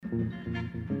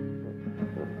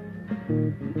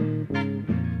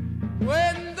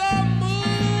When the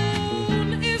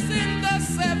moon is in the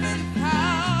seventh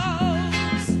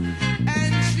house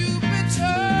and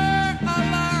Jupiter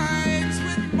aligns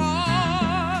with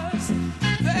Mars,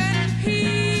 then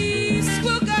peace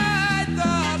will guide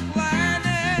the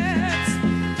planets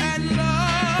and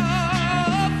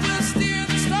love will steer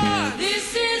the stars.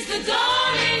 This is the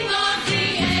dawning of the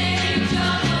age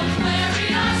of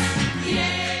Aquarius, the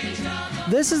age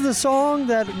of... This is the song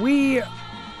that we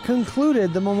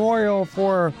concluded the memorial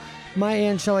for my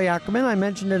Aunt Shelley Ackerman. I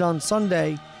mentioned it on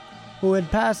Sunday, who had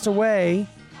passed away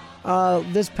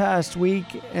this past week,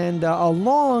 and a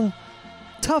long,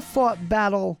 tough-fought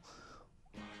battle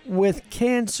with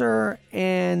cancer,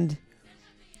 and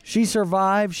she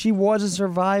survived. She was a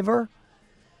survivor,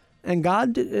 and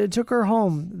God took her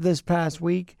home this past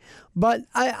week. But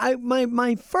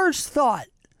my first thought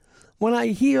when I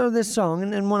hear this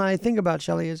song and when I think about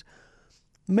Shelley is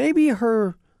maybe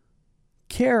her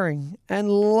caring and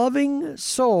loving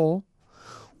soul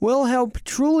will help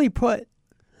truly put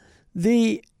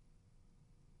the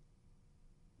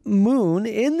moon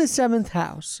in the seventh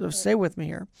house, so stay with me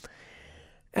here,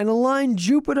 and align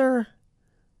Jupiter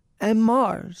and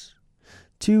Mars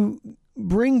to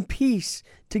bring peace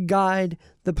to guide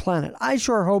the planet. I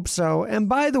sure hope so. And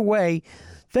by the way,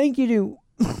 thank you to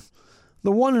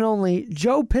the one and only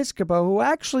Joe Piscopo, who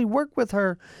actually worked with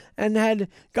her and had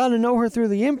gotten to know her through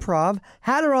the Improv,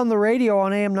 had her on the radio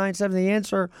on AM 970 The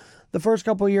Answer the first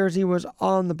couple of years he was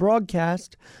on the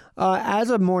broadcast as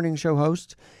a morning show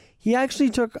host. He actually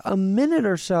took a minute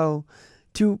or so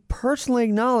to personally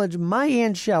acknowledge my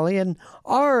Aunt Shelley and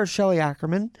our Shelley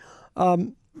Ackerman,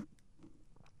 and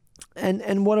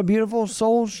what a beautiful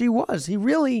soul she was. He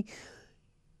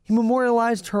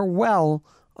memorialized her well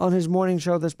on his morning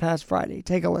show this past Friday.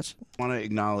 Take a listen. I want to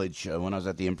acknowledge when I was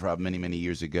at the Improv many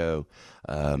years ago,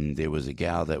 there was a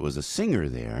gal that was a singer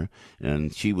there,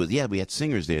 and she was, we had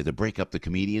singers there to break up the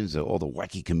comedians, all the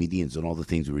wacky comedians and all the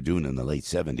things we were doing in the late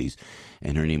 70s,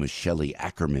 and her name was Shelley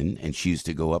Ackerman, and she used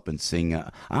to go up and sing,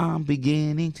 I'm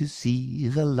beginning to see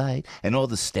the light, and all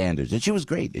the standards, and she was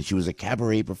great, and she was a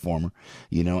cabaret performer,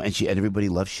 and everybody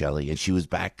loved Shelley, and she was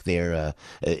back there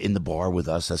in the bar with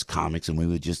us as comics, and we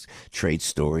would just trade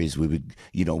stories. We would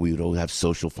all have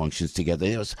social functions together.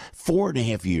 It was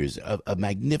 4.5 years, a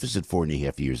magnificent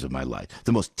 4.5 years of my life.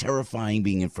 The most terrifying,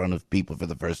 being in front of people for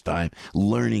the first time,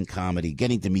 learning comedy,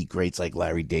 getting to meet greats like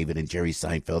Larry David and Jerry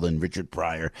Seinfeld and Richard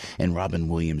Pryor and Robin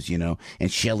Williams,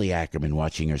 and Shelley Ackerman,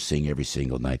 watching her sing every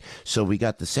single night. So we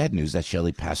got the sad news that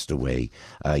Shelley passed away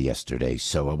yesterday.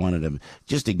 So I wanted to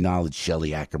just acknowledge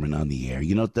Shelley Ackerman on the air.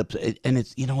 And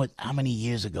it's, how many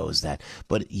years ago is that?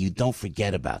 But you don't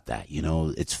forget about that.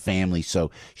 It's family. So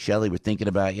Shelley, we're thinking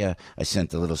about you. I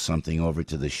sent a little something over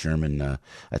to the Sherman,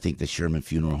 I think the Sherman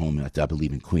Funeral Home, I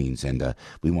believe in Queens, and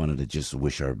we wanted to just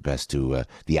wish our best to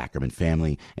the Ackerman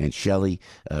family. And Shelley,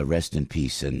 rest in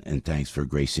peace, and thanks for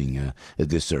gracing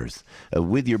this earth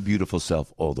with your beautiful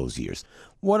self all those years.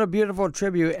 What a beautiful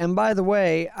tribute. And by the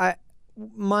way,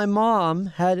 my mom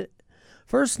had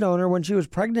first known her when she was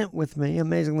pregnant with me,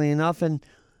 amazingly enough, and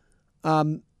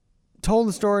told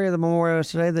the story of the memorial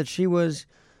today that she was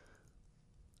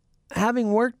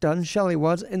having work done, Shelley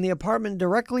was, in the apartment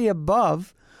directly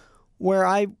above where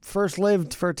I first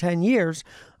lived for 10 years,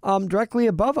 directly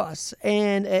above us,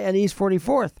 and at East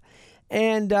 44th.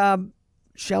 And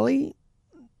Shelley,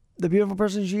 the beautiful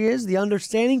person she is, the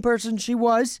understanding person she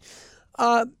was,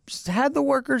 had the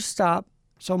workers stop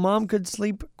so Mom could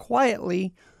sleep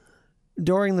quietly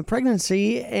during the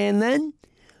pregnancy. And then,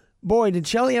 boy, did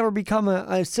Shelley ever become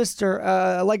a sister,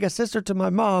 like a sister to my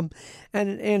mom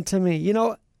and to me.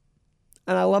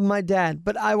 And I love my dad,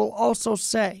 but I will also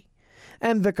say,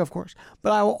 and Vic, of course,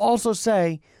 but I will also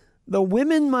say the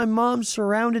women my mom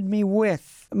surrounded me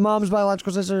with, Mom's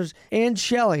biological sisters and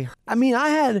Shelley. I mean, I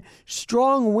had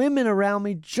strong women around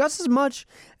me just as much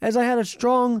as I had a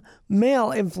strong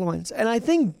male influence. And I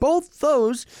think both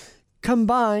those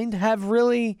combined have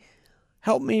really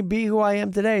helped me be who I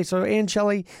am today. So, Aunt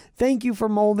Shelley, thank you for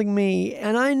molding me.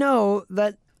 And I know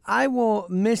that I will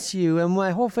miss you, and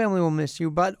my whole family will miss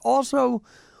you, but also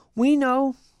we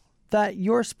know that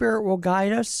your spirit will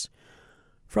guide us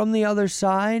from the other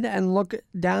side and look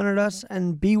down at us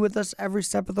and be with us every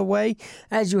step of the way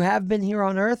as you have been here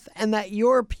on earth, and that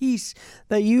your peace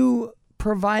that you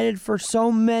provided for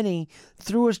so many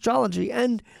through astrology,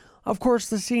 and of course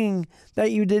the singing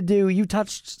that you did do, you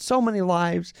touched so many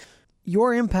lives.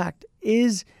 Your impact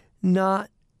is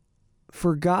not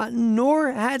forgotten,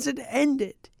 nor has it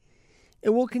ended. It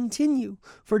will continue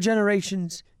for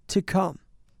generations to come.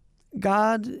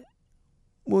 God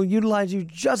will utilize you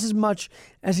just as much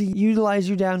as he utilized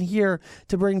you down here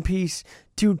to bring peace,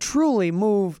 to truly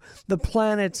move the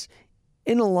planets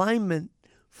in alignment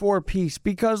for peace.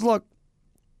 Because look,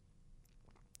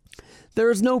 there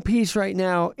is no peace right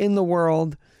now in the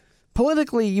world.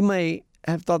 Politically, you may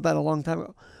have thought that a long time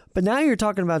ago. But now you're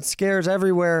talking about scares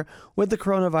everywhere with the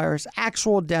coronavirus,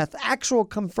 actual death, actual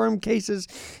confirmed cases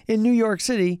in New York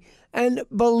City. And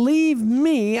believe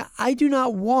me, I do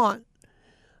not want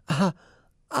to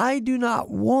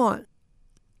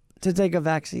take a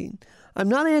vaccine. I'm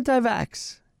not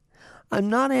anti-vax.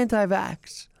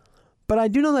 But I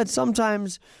do know that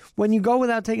sometimes when you go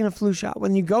without taking a flu shot,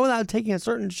 when you go without taking a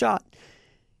certain shot,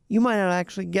 you might not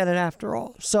actually get it after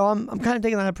all. So I'm kind of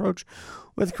taking that approach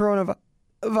with coronavirus.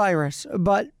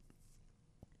 But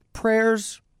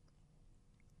prayers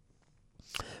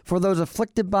for those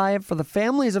afflicted by it, for the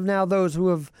families of now those who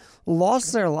have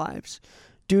lost their lives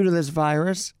due to this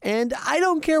virus. And I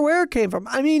don't care where it came from.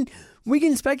 I mean, we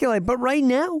can speculate, but right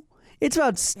now, it's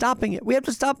about stopping it. We have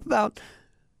to stop about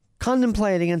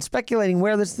contemplating and speculating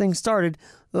where this thing started.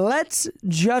 Let's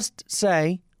just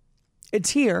say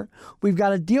it's here. We've got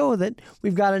to deal with it.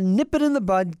 We've got to nip it in the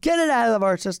bud, get it out of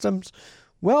our systems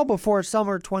well before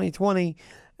summer 2020,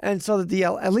 and so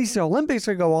that at least the Olympics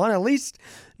could go on. At least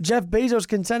Jeff Bezos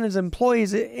can send his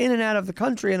employees in and out of the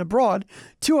country and abroad.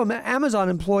 2 Amazon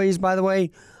employees, by the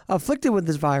way, afflicted with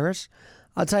this virus.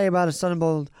 I'll tell you about it,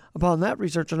 stumbled upon that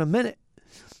research in a minute.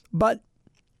 But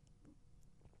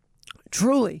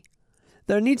truly,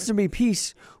 there needs to be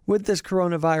peace with this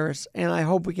coronavirus, and I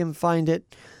hope we can find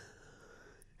it.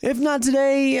 If not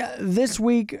today, this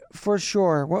week for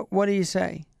sure. What do you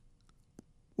say?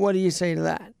 What do you say to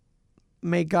that?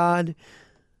 May God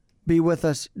be with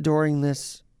us during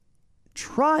this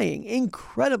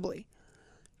incredibly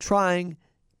trying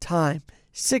time.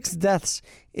 6 deaths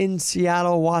in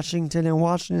Seattle, Washington, and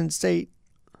Washington State.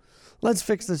 Let's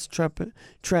fix this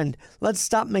trend. Let's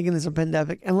stop making this a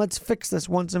pandemic, and let's fix this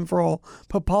once and for all.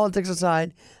 Put politics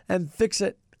aside and fix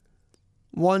it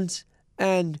once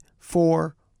and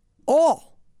for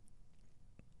all.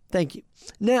 Thank you.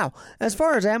 Now, as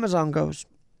far as Amazon goes,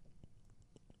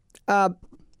 a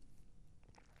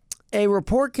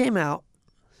report came out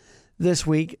this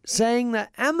week saying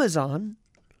that Amazon,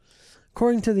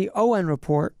 according to the ON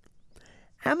report,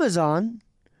 Amazon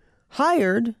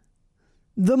hired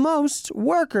the most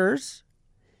workers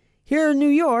here in New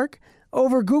York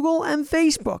over Google and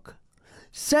Facebook.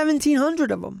 1,700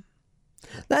 of them.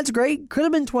 That's great. Could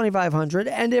have been 2,500.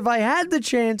 And if I had the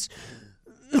chance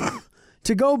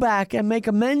to go back and make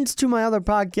amends to my other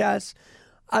podcasts,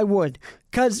 I would.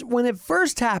 Because when it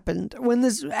first happened, when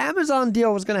this Amazon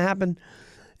deal was going to happen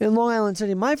in Long Island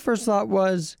City, my first thought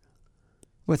was,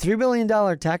 with $3 billion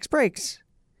tax breaks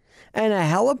and a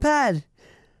helipad,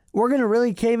 we're going to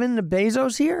really cave into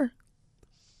Bezos here?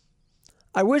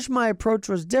 I wish my approach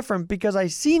was different, because I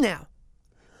see now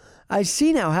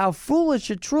how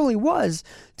foolish it truly was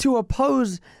to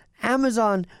oppose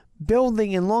Amazon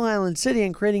building in Long Island City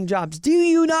and creating jobs. Do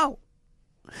you know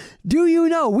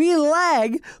we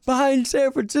lag behind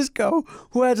San Francisco,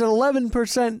 who has an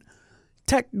 11%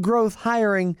 tech growth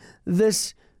hiring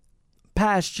this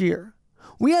past year?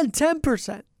 We had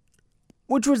 10%,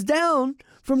 which was down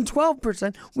from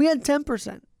 12%. We had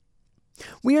 10%.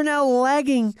 We are now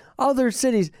lagging other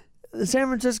cities, San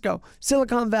Francisco,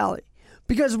 Silicon Valley,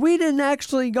 because we didn't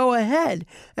actually go ahead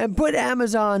and put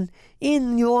Amazon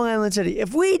in Long Island City.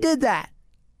 If we did that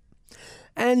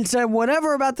and said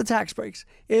whatever about the tax breaks,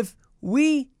 if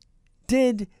we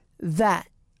did that,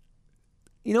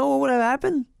 you know what would have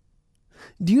happened?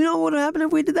 Do you know what would have happened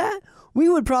if we did that? We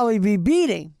would probably be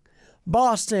beating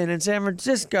Boston and San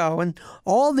Francisco and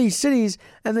all these cities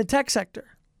and the tech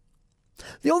sector.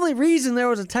 The only reason there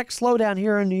was a tech slowdown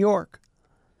here in New York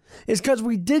is because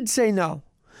we did say no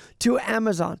to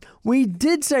Amazon. We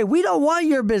did say, we don't want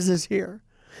your business here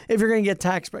if you're going to get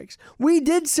tax breaks. We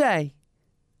did say,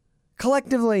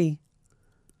 collectively,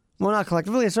 well, not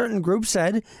collectively, a certain group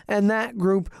said, and that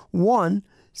group, one,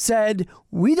 said,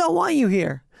 we don't want you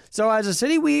here. So as a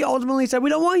city, we ultimately said, we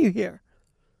don't want you here.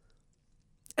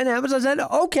 And Amazon said,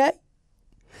 okay.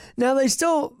 Now, they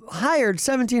still hired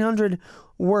 1,700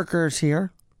 workers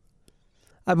here.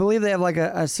 I believe they have like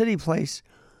a city place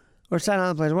or Staten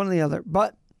Island place, one or the other.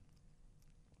 But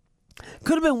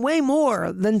could have been way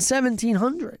more than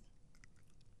 1,700.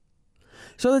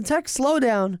 So the tech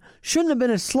slowdown shouldn't have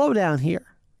been a slowdown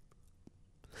here.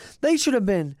 They should have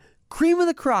been cream of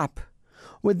the crop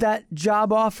with that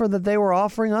job offer that they were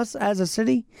offering us as a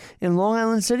city in Long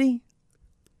Island City.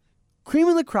 Cream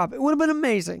of the crop. It would have been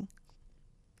amazing.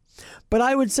 But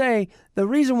I would say the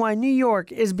reason why New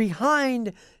York is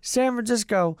behind San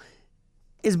Francisco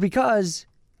is because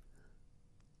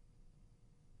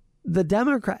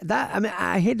the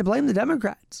I hate to blame the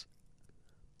Democrats.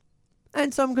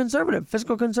 And some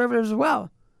fiscal conservatives as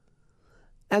well.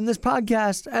 And this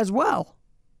podcast as well.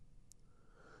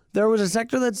 There was a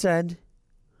sector that said,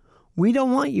 we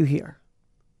don't want you here.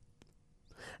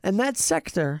 And that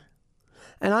sector,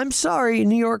 and I'm sorry,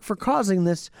 New York, for causing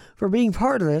this, for being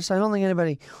part of this. I don't think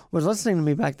anybody was listening to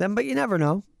me back then, but you never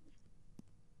know.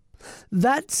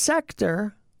 That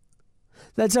sector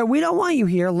that said, we don't want you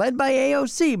here, led by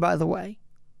AOC, by the way,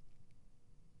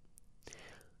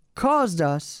 caused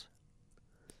us,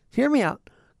 hear me out,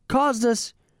 caused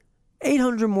us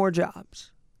 800 more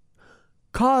jobs.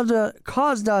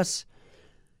 Caused us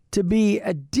to be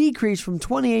a decrease from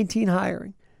 2018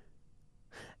 hiring.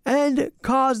 And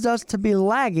caused us to be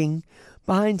lagging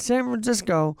behind San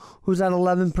Francisco, who's at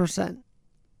 11%.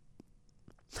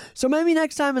 So maybe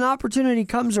next time an opportunity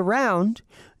comes around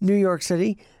New York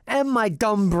City, and my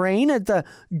dumb brain at the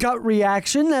gut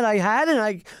reaction that I had, and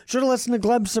I should have listened to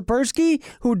Gleb Sapersky,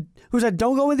 who said,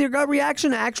 don't go with your gut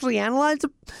reaction, actually analyze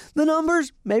the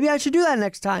numbers. Maybe I should do that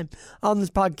next time on this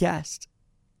podcast.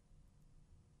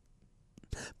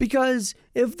 Because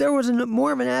if there was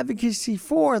more of an advocacy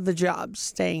for the jobs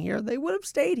staying here, they would have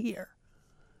stayed here.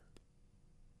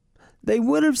 They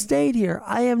would have stayed here,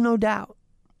 I have no doubt.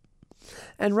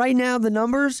 And right now, the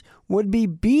numbers would be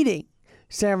beating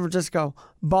San Francisco,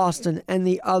 Boston, and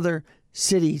the other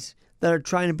cities that are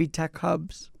trying to be tech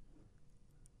hubs.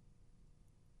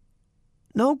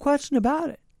 No question about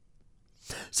it.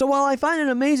 So while I find it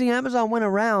amazing Amazon went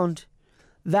around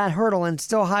that hurdle and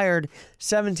still hired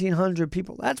 1,700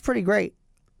 people, that's pretty great.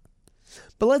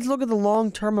 But let's look at the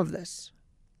long term of this.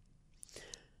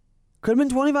 Could have been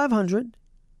 2,500.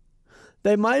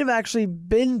 They might have actually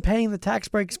been paying the tax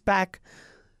breaks back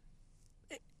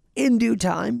in due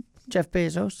time, Jeff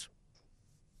Bezos.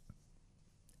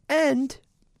 And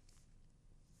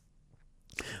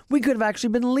we could have actually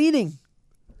been leading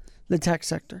the tech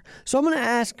sector. So I'm going to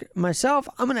ask myself,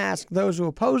 I'm going to ask those who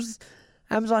oppose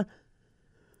Amazon,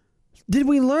 did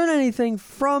we learn anything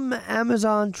from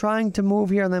Amazon trying to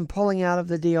move here and then pulling out of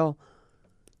the deal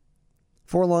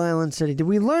for Long Island City? Did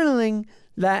we learn anything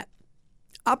that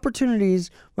opportunities,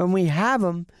 when we have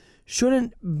them,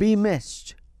 shouldn't be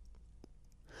missed?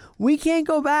 We can't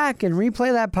go back and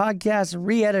replay that podcast and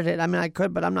re-edit it. I mean, I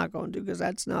could, but I'm not going to because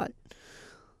that's not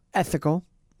ethical.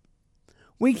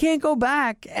 We can't go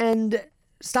back and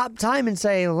stop time and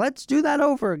say, let's do that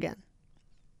over again.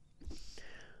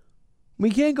 We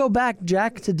can't go back,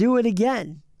 Jack, to do it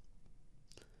again.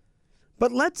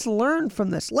 But let's learn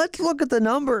from this. Let's look at the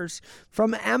numbers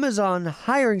from Amazon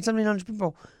hiring 1,700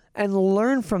 people and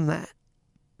learn from that.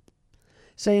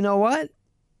 Say, you know what?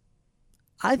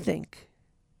 I think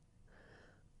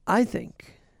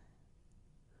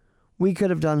we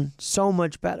could have done so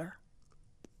much better.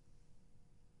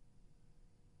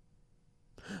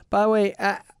 By the way,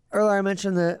 earlier I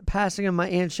mentioned the passing of my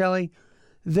Aunt Shelley.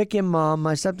 Vic and Mom,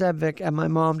 my stepdad Vic and my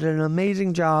mom did an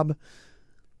amazing job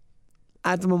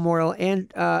at the memorial.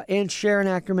 Aunt Sharon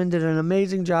Ackerman did an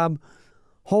amazing job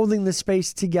holding the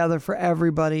space together for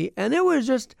everybody. And it was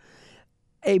just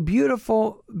a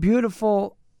beautiful,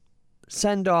 beautiful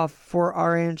send-off for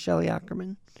our Aunt Shelley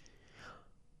Ackerman.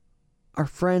 Our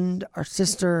friend, our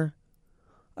sister,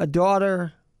 a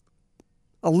daughter,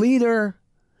 a leader,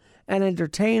 an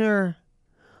entertainer,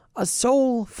 a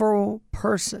soulful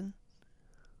person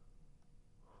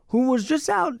who was just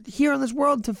out here in this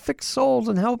world to fix souls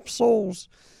and help souls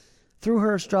through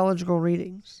her astrological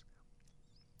readings.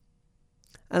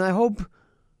 And I hope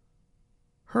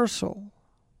her soul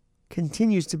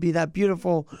continues to be that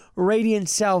beautiful, radiant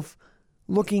self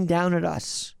looking down at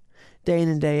us day in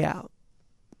and day out.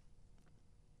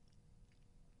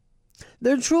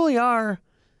 There truly are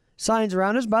signs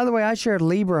around us. By the way, I shared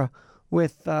Libra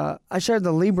I shared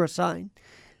the Libra sign.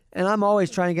 And I'm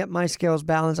always trying to get my scales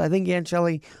balanced. I think Aunt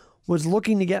Shelley was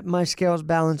looking to get my scales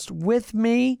balanced with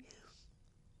me.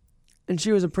 And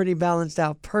she was a pretty balanced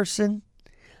out person.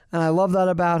 And I love that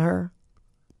about her.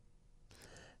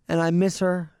 And I miss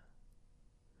her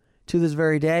to this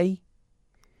very day.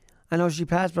 I know she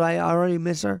passed, but I already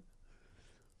miss her.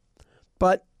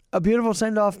 But a beautiful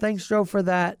send-off. Thanks, Joe, for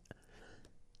that.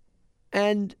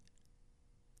 And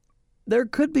there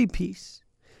could be peace.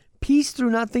 Peace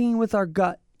through not thinking with our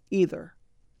gut either.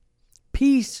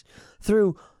 Peace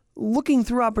through looking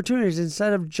through opportunities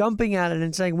instead of jumping at it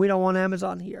and saying, we don't want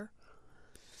Amazon here.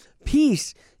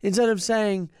 Peace instead of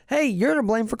saying, hey, you're to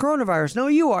blame for coronavirus. No,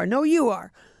 you are. No, you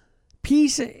are.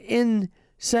 Peace in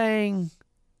saying,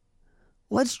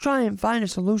 Let's try and find a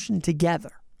solution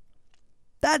together.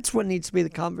 That's what needs to be the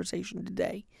conversation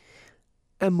today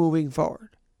and moving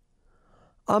forward.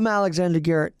 I'm Alexander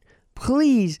Garrett.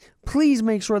 Please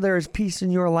make sure there is peace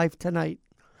in your life tonight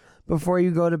before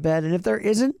you go to bed. And if there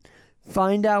isn't,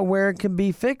 find out where it can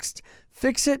be fixed.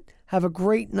 Fix it. Have a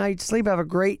great night's sleep. Have a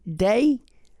great day.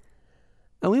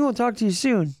 And we will talk to you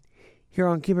soon here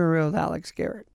on Keep It Real with Alex Garrett.